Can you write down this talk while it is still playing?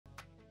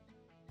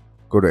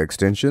Go to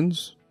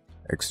Extensions,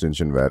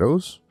 Extension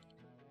Varos,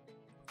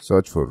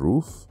 search for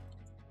Roof.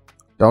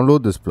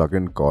 Download this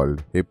plugin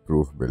called Hip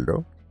Roof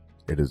Builder.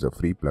 It is a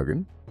free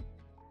plugin.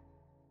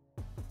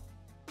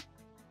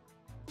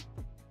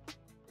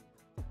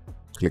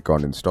 Click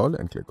on Install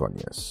and click on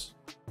Yes.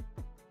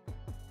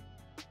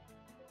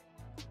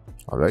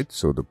 Alright,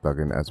 so the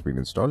plugin has been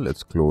installed.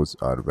 Let's close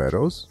our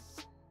Varos.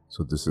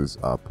 So this is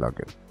our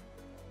plugin.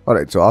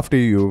 Alright, so after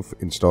you've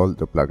installed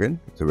the plugin,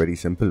 it's a very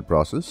simple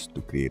process to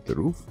create the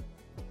roof.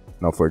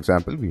 Now, for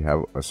example, we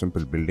have a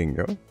simple building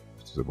here,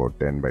 which is about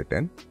 10 by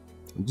 10.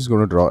 I'm just going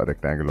to draw a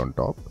rectangle on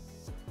top,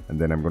 and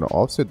then I'm going to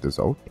offset this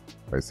out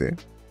by, say,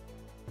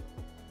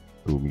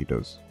 2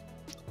 meters.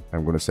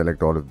 I'm going to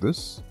select all of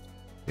this,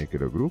 make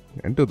it a group,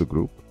 enter the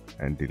group,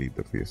 and delete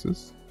the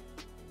faces.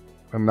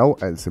 And now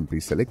I'll simply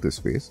select this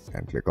face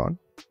and click on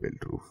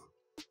Build Roof.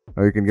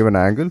 Now you can give an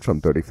angle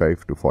from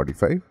 35 to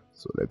 45.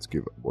 So let's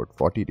give about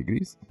 40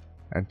 degrees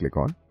and click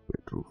on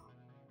Build Roof.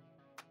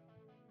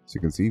 So you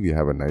can see we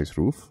have a nice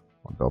roof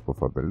on top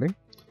of our building.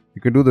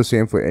 You can do the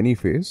same for any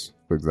face.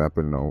 For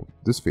example, now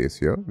this face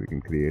here, we can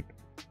create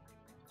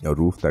a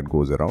roof that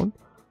goes around.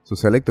 So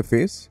select the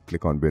face,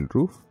 click on Build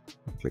Roof,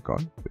 and click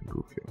on Build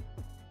Roof here.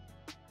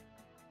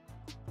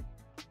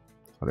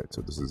 Alright,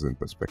 so this is in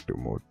perspective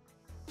mode.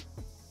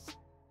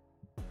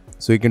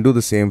 So you can do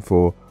the same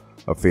for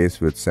a face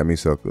with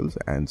semicircles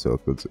and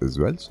circles as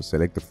well. So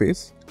select the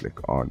face, click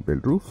on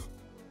Build Roof,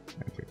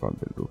 and click on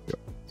Build Roof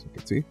here. So you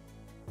can see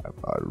I have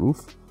our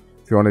roof.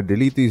 If you want to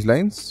delete these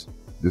lines,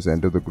 just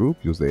enter the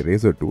group, use the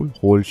eraser tool,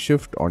 hold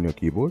Shift on your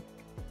keyboard,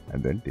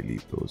 and then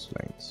delete those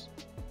lines.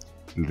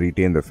 It will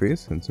retain the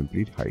face and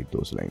simply hide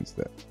those lines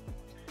there.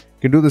 You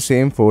can do the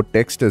same for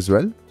text as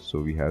well. So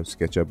we have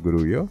Sketchup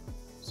Guru here.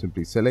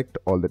 Simply select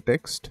all the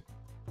text,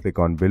 click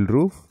on Build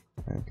Roof,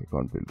 and click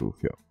on Build Roof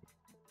here.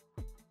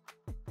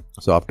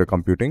 So after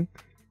computing,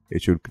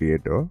 it should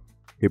create a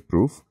hip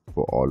roof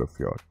for all of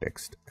your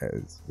text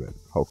as well.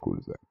 How cool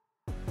is that?